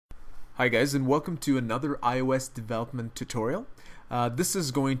Hi guys, and welcome to another iOS development tutorial. This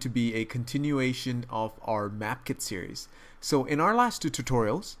is going to be a continuation of our MapKit series. So in our last two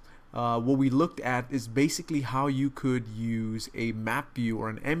tutorials, what we looked at is basically how you could use a map view or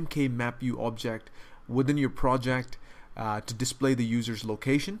an MKMapView object within your project to display the user's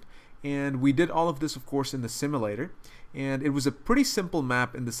location. And we did all of this, of course, in the simulator. And it was a pretty simple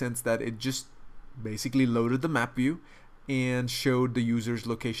map in the sense that it just basically loaded the map view and showed the user's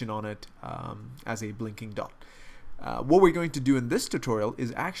location on it as a blinking dot. What we're going to do in this tutorial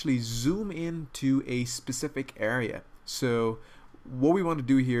is actually zoom into a specific area. So what we want to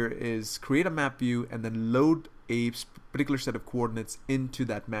do here is create a map view and then load a particular set of coordinates into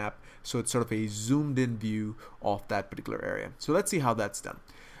that map, so it's sort of a zoomed in view of that particular area. So let's see how that's done.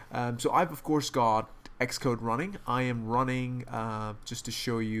 So I've of course got Xcode running. I am running, just to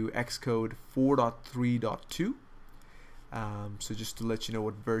show you, Xcode 4.3.2. So just to let you know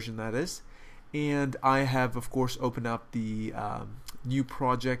what version that is. And I have of course opened up the new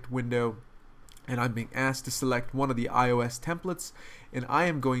project window, and I'm being asked to select one of the iOS templates, and I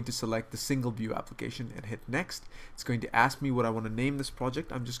am going to select the single view application and hit next. It's going to ask me what I want to name this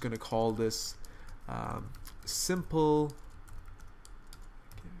project. I'm just going to call this simple,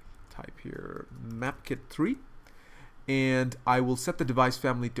 type here MapKit 3, and I will set the device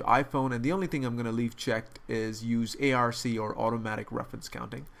family to iPhone, and the only thing I'm going to leave checked is use ARC or automatic reference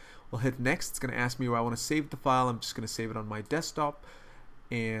counting. We'll hit next. It's going to ask me where I want to save the file. I'm just going to save it on my desktop,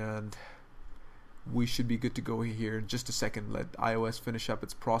 and we should be good to go here in just a second. Let iOS finish up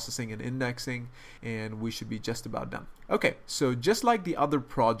its processing and indexing, and we should be just about done. Okay, so just like the other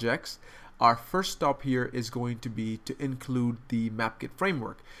projects, our first stop here is going to be to include the MapKit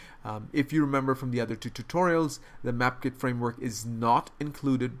framework. If you remember from the other two tutorials, the MapKit framework is not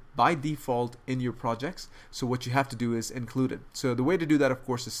included by default in your projects, so what you have to do is include it. So the way to do that, of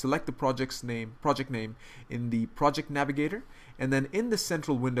course, is select the project name in the project navigator, and then in the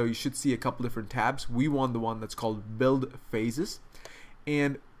central window you should see a couple different tabs. We want the one that's called build phases,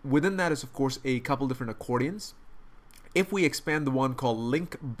 and within that is of course a couple different accordions. If we expand the one called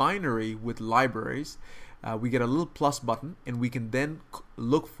link binary with libraries, we get a little plus button, and we can then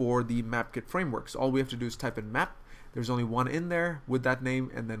look for the MapKit framework. So all we have to do is type in map. There's only one in there with that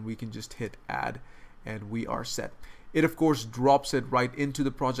name, and then we can just hit add, and we are set. It of course drops it right into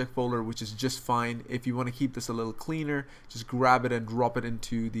the project folder, which is just fine. If you want to keep this a little cleaner, just grab it and drop it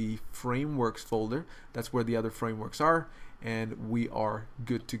into the frameworks folder. That's where the other frameworks are, and we are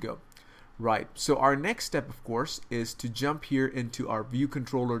good to go. Right, so our next step of course is to jump here into our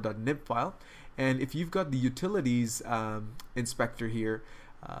viewcontroller.nib file, and if you've got the utilities inspector here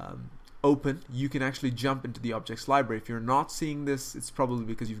open, you can actually jump into the objects library. If you're not seeing this, it's probably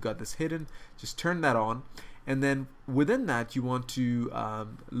because you've got this hidden. Just turn that on, and then within that you want to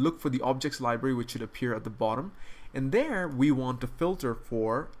look for the objects library, which should appear at the bottom, and there we want to filter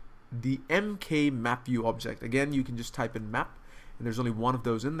for the MKMapView object. Again, you can just type in map, and there's only one of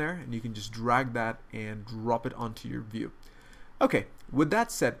those in there, and you can just drag that and drop it onto your view. Okay, with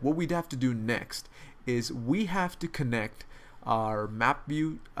that said, what we'd have to do next is we have to connect our map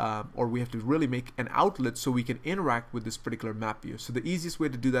view, or we have to really make an outlet so we can interact with this particular map view. So the easiest way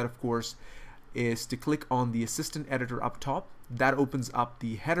to do that, of course, is to click on the assistant editor up top. That opens up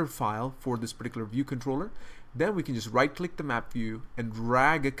the header file for this particular view controller. Then we can just right click the map view and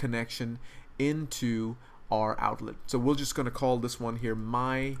drag a connection into our outlet. So we're just going to call this one here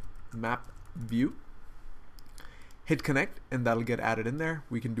my map view. Hit connect, and that'll get added in there.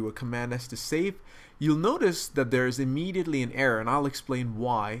 We can do a command S to save. You'll notice that there is immediately an error, and I'll explain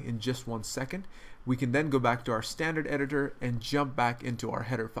why in just one second. We can then go back to our standard editor and jump back into our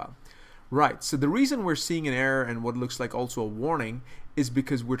header file. Right, so the reason we're seeing an error and what looks like also a warning is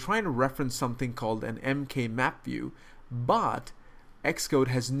because we're trying to reference something called an MKMapView, but Xcode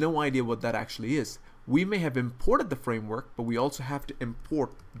has no idea what that actually is. We may have imported the framework, but we also have to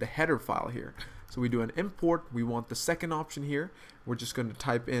import the header file here. So we do an import. We want the second option here. We're just going to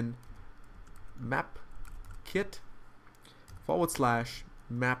type in MapKit /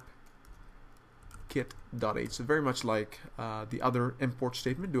 MapKit.h. So very much like the other import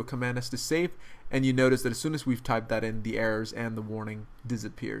statement. Do a command S to save, and you notice that as soon as we've typed that in, the errors and the warning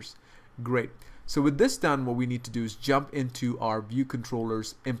disappears. Great. So with this done, what we need to do is jump into our view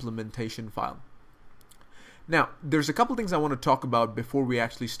controller's implementation file. Now, there's a couple things I want to talk about before we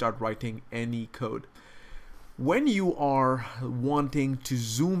actually start writing any code. When you are wanting to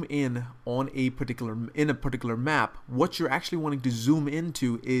zoom in on a particular map, what you're actually wanting to zoom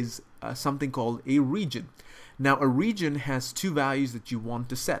into is something called a region. Now, a region has two values that you want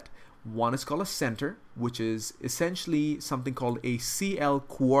to set. One is called a center, which is essentially something called a CL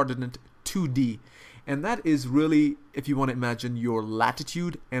coordinate 2D. And that is really, if you want to imagine, your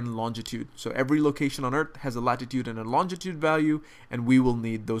latitude and longitude. So every location on Earth has a latitude and a longitude value, and we will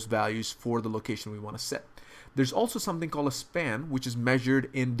need those values for the location we want to set. There's also something called a span, which is measured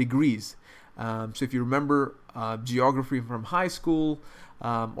in degrees. So if you remember geography from high school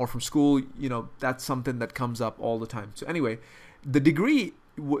or from school, you know, that's something that comes up all the time. So anyway, the degree,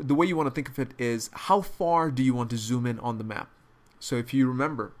 the way you want to think of it is how far do you want to zoom in on the map. So if you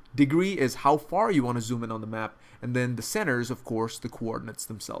remember, degree is how far you want to zoom in on the map, and then the center is, of course, the coordinates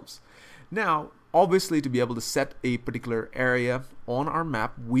themselves. Now, obviously, to be able to set a particular area on our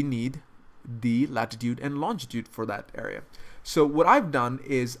map, we need the latitude and longitude for that area. So what I've done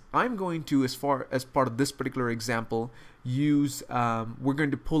is I'm going to, as part of this particular example, use we're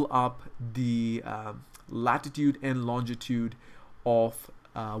going to pull up the latitude and longitude of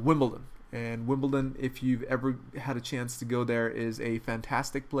Wimbledon. And Wimbledon, if you've ever had a chance to go there, is a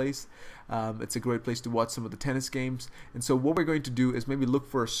fantastic place. It's a great place to watch some of the tennis games. And so what we're going to do is maybe look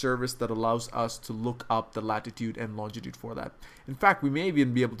for a service that allows us to look up the latitude and longitude for that. In fact, we may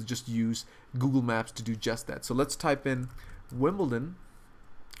even be able to just use Google Maps to do just that. So let's type in Wimbledon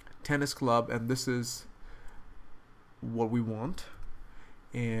Tennis Club, and this is what we want.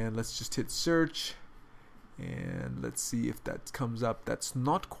 And let's just hit search. And let's see if that comes up. That's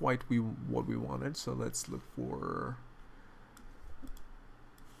not quite what we wanted, so let's look for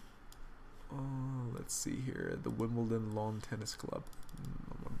let's see here, the Wimbledon Lawn Tennis Club.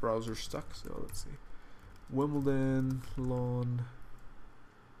 My browser's stuck, so let's see. Wimbledon Lawn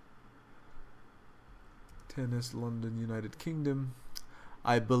Tennis, London, United Kingdom.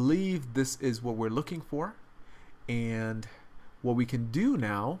 I believe this is what we're looking for, and what we can do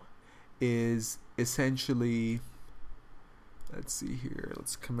now is essentially, let's see here,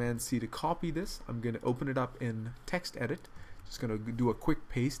 let's Command C to copy this. I'm going to open it up in text edit, just going to do a quick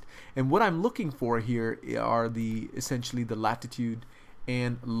paste, and what I'm looking for here are essentially the latitude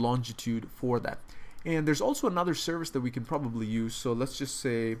and longitude for that. And there's also another service that we can probably use, so let's just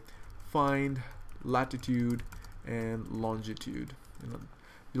say find latitude and longitude.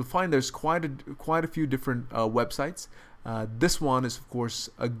 You'll find there's quite a few different websites. This one is, of course,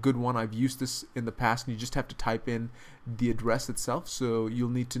 a good one. I've used this in the past, and you just have to type in the address itself. So you'll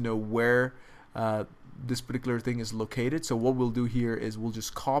need to know where this particular thing is located. So what we'll do here is we'll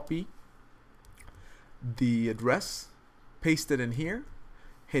just copy the address, paste it in here,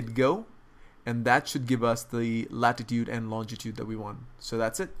 hit go, and that should give us the latitude and longitude that we want. So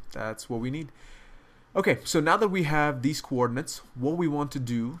that's it. That's what we need. Okay, so now that we have these coordinates, what we want to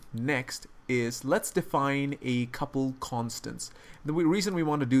do next is let's define a couple constants. The reason we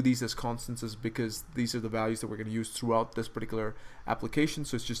want to do these as constants is because these are the values that we're going to use throughout this particular application,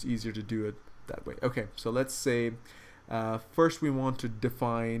 so it's just easier to do it that way. Okay, so let's say first we want to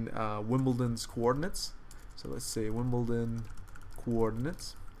define Wimbledon's coordinates. So let's say Wimbledon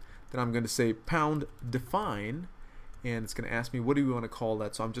coordinates. Then I'm going to say pound define, and it's going to ask me what do we want to call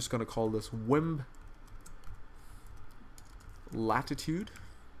that. So I'm just going to call this Wimb latitude,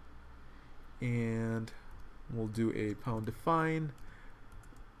 and we'll do a pound define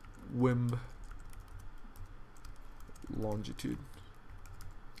Wimb longitude.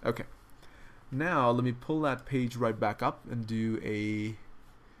 Okay, now let me pull that page right back up and do a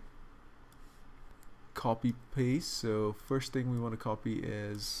copy paste. So first thing we want to copy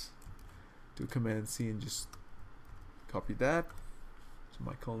is do Command C and just copy that,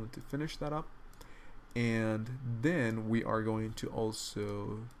 semicolon to finish that up. And then we are going to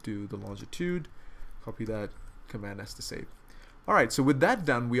also do the longitude, copy that, Command S to save. Alright, so with that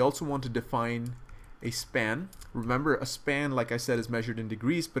done, we also want to define a span. Remember, a span, like I said, is measured in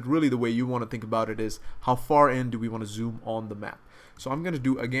degrees, but really the way you want to think about it is how far in do we want to zoom on the map. So I'm going to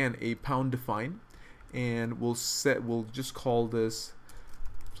do again a pound define, and we'll just call this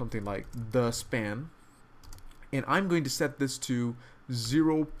something like the span, and I'm going to set this to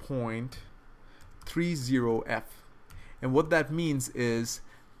 0.30f. And what that means is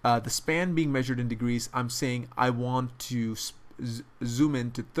the span being measured in degrees, I'm saying I want to zoom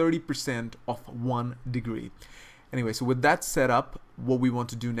in to 30% of 1 degree. Anyway, so with that set up, what we want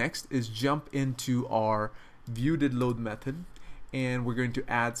to do next is jump into our Viewdidload method, and we're going to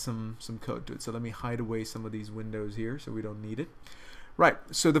add some code to it. So let me hide away some of these windows here so we don't need it. Right,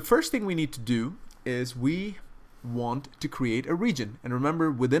 so the first thing we need to do is we want to create a region, and remember,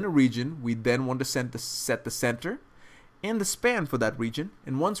 within a region we then want to set the center and the span for that region,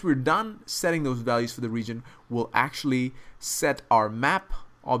 and once we're done setting those values for the region, we'll actually set our map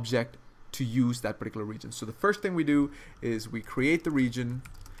object to use that particular region. So the first thing we do is we create the region,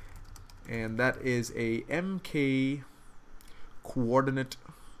 and that is a MK coordinate.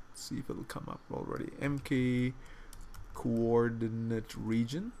 Let's see if it'll come up already. MK coordinate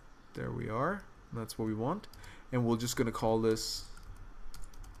region. There we are. That's what we want, and we're just going to call this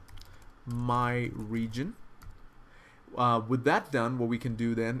my region. With that done, what we can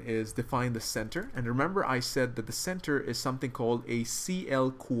do then is define the center. And remember, I said that the center is something called a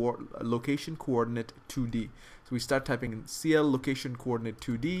CL location coordinate 2D. So we start typing in CL location coordinate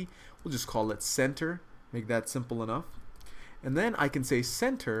 2D. We'll just call it center. Make that simple enough. And then I can say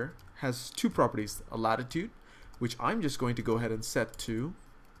center has two properties: a latitude, which I'm just going to go ahead and set to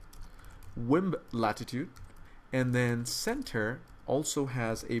WIMB latitude, and then center also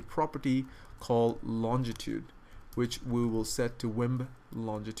has a property called longitude, which we will set to WIMB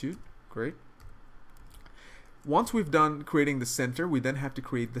longitude. Great. Once we've done creating the center, we then have to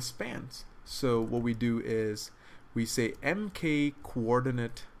create the spans. So what we do is we say MK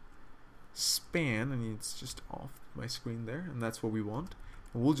coordinate span, and it's just off my screen there, and that's what we want.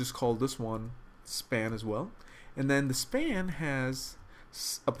 And we'll just call this one span as well. And then the span has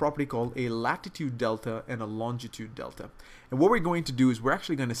a property called a latitude delta and a longitude delta. And what we're going to do is we're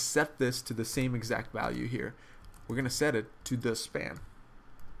actually going to set this to the same exact value here. We're going to set it to the span.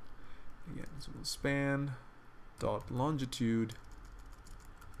 Again, so we'll span dot longitude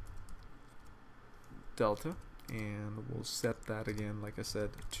delta, and we'll set that again, like I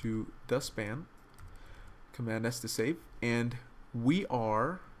said, to the span. Command S to save, and we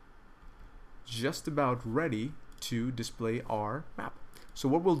are just about ready to display our map. So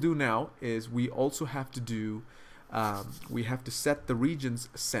what we'll do now is we also have to do we have to set the region's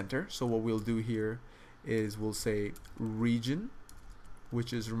center. So what we'll do here is we'll say region,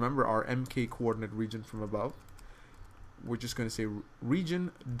 which is, remember, our MK coordinate region from above. We're just going to say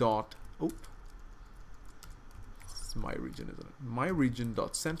region dot, it's my region, isn't it? My region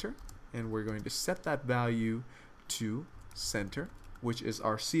dot center, and we're going to set that value to center, which is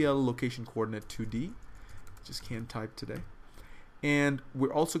our CL location coordinate 2D. Just can't type today. And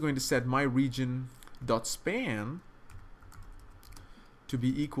we're also going to set my region dot span to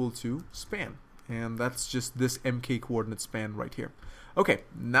be equal to span, and that's just this MK coordinate span right here. Okay,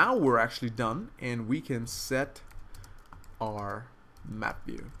 now we're actually done, and we can set our map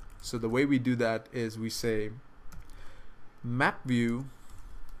view. So the way we do that is we say map view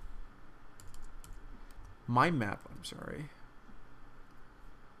my map. I'm sorry,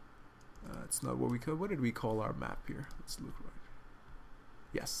 it's not what we call. What did we call our map here? Let's look right.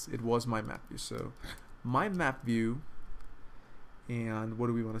 Yes, it was my map view. So my map view, and what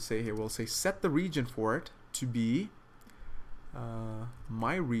do we want to say here? We'll say set the region for it to be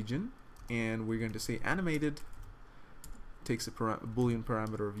my region, and we're going to say animated takes a boolean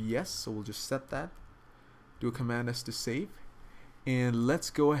parameter of yes, so we'll just set that. Do a command S to save, and let's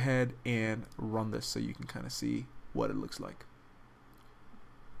go ahead and run this so you can kind of see what it looks like.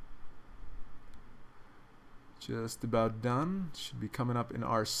 Just about done. Should be coming up in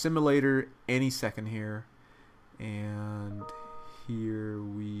our simulator any second here. And here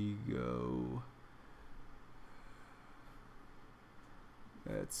we go.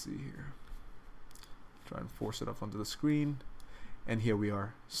 Let's see here. Try and force it up onto the screen. And here we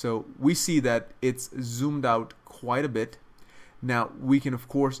are. So we see that it's zoomed out quite a bit. Now we can of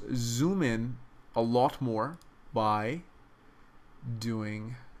course zoom in a lot more by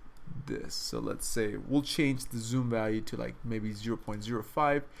doing this. So let's say we'll change the zoom value to like maybe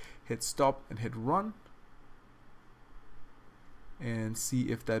 0.05, hit stop and hit run, and see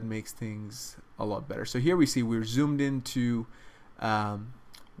if that makes things a lot better. So here we see we're zoomed into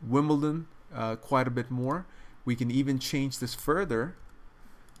Wimbledon quite a bit more. We can even change this further,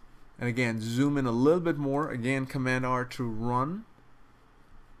 and again zoom in a little bit more. Again, command R to run,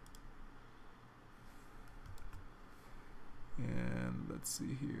 and let's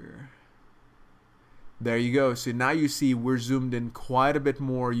see here. There you go. So now you see we're zoomed in quite a bit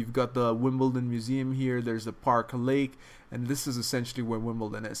more. You've got the Wimbledon Museum here. There's a Park Lake, and this is essentially where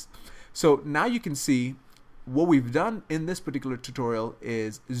Wimbledon is. So now you can see what we've done in this particular tutorial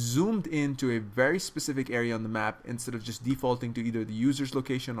is zoomed into a very specific area on the map instead of just defaulting to either the user's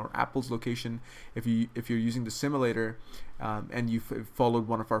location or Apple's location. If you're using the simulator and you've followed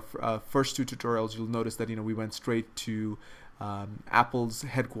one of our first two tutorials, you'll notice that we went straight to Apple's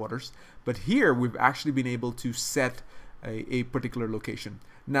headquarters. But here we've actually been able to set a particular location.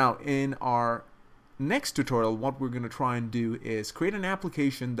 Now in our next tutorial, what we're going to try and do is create an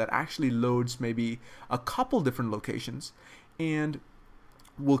application that actually loads maybe a couple different locations, and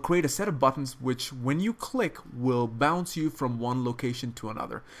we'll create a set of buttons which when you click will bounce you from one location to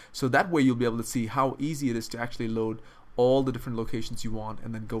another. So that way you'll be able to see how easy it is to actually load all the different locations you want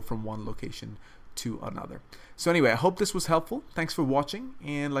and then go from one location to another. So anyway, I hope this was helpful. Thanks for watching,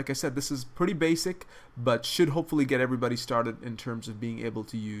 and like I said, this is pretty basic but should hopefully get everybody started in terms of being able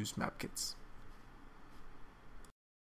to use MapKits.